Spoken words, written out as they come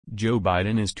Joe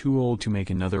Biden is too old to make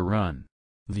another run.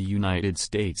 The United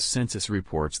States Census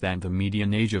reports that the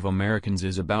median age of Americans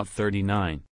is about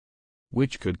 39.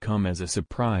 Which could come as a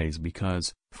surprise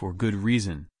because, for good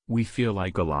reason, we feel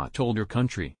like a lot older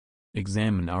country.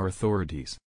 Examine our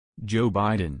authorities. Joe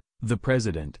Biden, the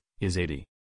president, is 80.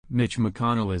 Mitch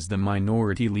McConnell is the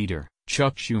minority leader.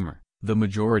 Chuck Schumer, the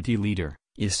majority leader,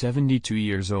 is 72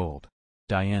 years old.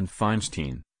 Dianne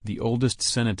Feinstein, the oldest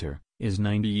senator, is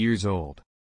 90 years old.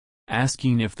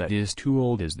 Asking if that is too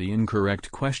old is the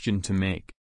incorrect question to make.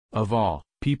 Of all,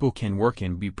 people can work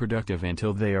and be productive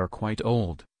until they are quite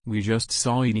old. We just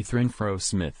saw Edith Renfrow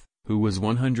Smith, who was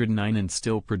 109 and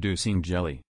still producing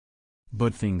jelly.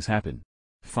 But things happen.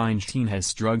 Feinstein has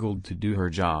struggled to do her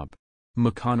job.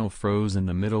 McConnell froze in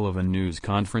the middle of a news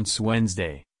conference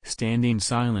Wednesday, standing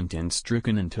silent and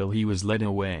stricken until he was led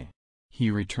away.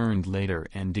 He returned later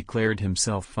and declared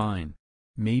himself fine.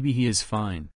 Maybe he is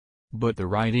fine. But the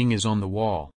writing is on the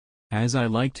wall. As I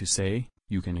like to say,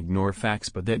 you can ignore facts,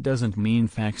 but that doesn't mean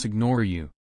facts ignore you.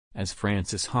 As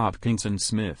Francis Hopkinson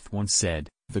Smith once said,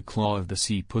 the claw of the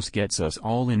sea puss gets us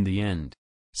all in the end.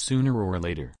 Sooner or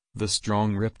later, the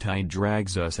strong riptide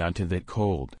drags us out to that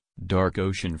cold, dark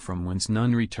ocean from whence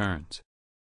none returns.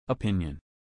 Opinion.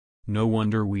 No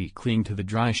wonder we cling to the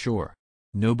dry shore.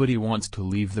 Nobody wants to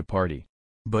leave the party.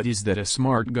 But is that a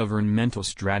smart governmental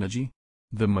strategy?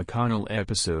 The McConnell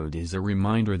episode is a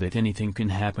reminder that anything can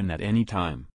happen at any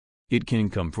time. It can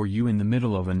come for you in the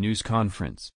middle of a news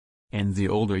conference. And the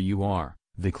older you are,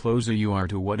 the closer you are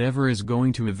to whatever is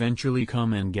going to eventually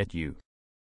come and get you.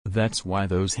 That's why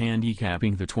those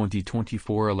handicapping the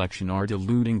 2024 election are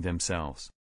deluding themselves.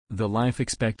 The life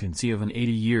expectancy of an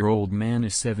 80-year-old man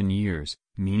is 7 years,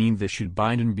 meaning that should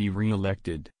Biden be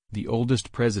re-elected, the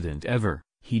oldest president ever,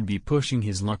 he'd be pushing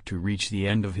his luck to reach the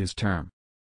end of his term.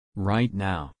 Right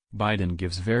now, Biden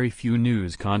gives very few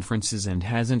news conferences and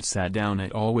hasn't sat down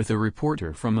at all with a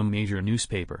reporter from a major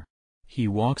newspaper. He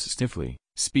walks stiffly,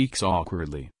 speaks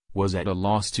awkwardly, was at a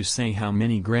loss to say how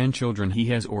many grandchildren he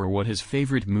has or what his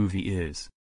favorite movie is.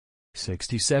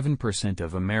 67%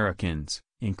 of Americans,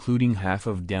 including half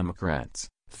of Democrats,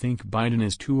 think Biden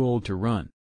is too old to run.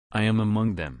 I am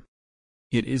among them.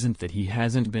 It isn't that he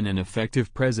hasn't been an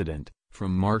effective president,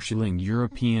 from marshalling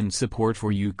European support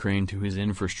for Ukraine to his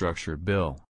infrastructure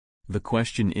bill. The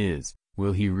question is,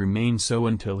 will he remain so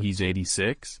until he's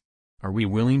 86? Are we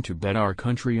willing to bet our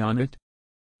country on it?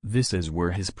 This is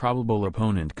where his probable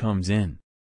opponent comes in.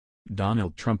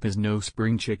 Donald Trump is no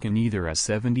spring chicken either. At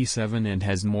 77 and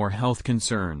has more health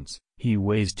concerns. He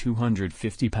weighs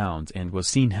 250 pounds and was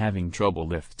seen having trouble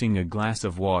lifting a glass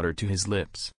of water to his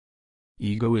lips.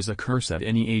 Ego is a curse at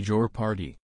any age or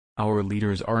party. Our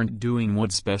leaders aren't doing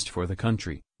what's best for the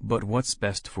country, but what's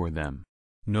best for them.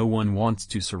 No one wants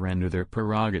to surrender their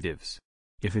prerogatives.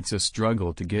 If it's a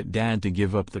struggle to get Dad to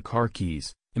give up the car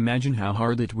keys, imagine how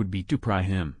hard it would be to pry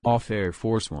him off Air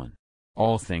Force One.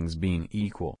 All things being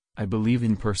equal, I believe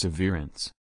in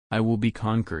perseverance. I will be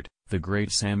conquered, the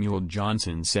great Samuel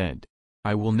Johnson said.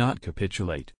 I will not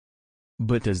capitulate.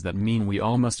 But does that mean we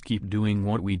all must keep doing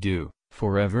what we do,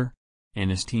 forever?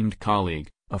 An esteemed colleague,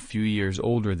 a few years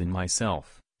older than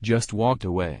myself, just walked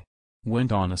away.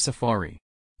 Went on a safari.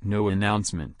 No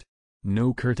announcement.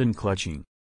 No curtain clutching.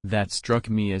 That struck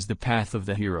me as the path of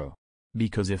the hero.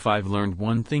 Because if I've learned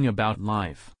one thing about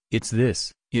life, it's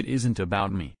this: it isn't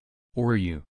about me. Or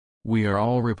you. We are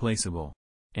all replaceable.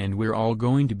 And we're all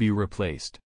going to be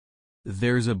replaced.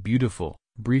 There's a beautiful,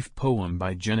 brief poem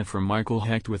by Jennifer Michael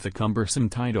Hecht with a cumbersome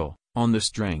title, On the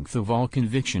Strength of All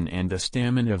Conviction and the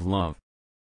Stamina of Love.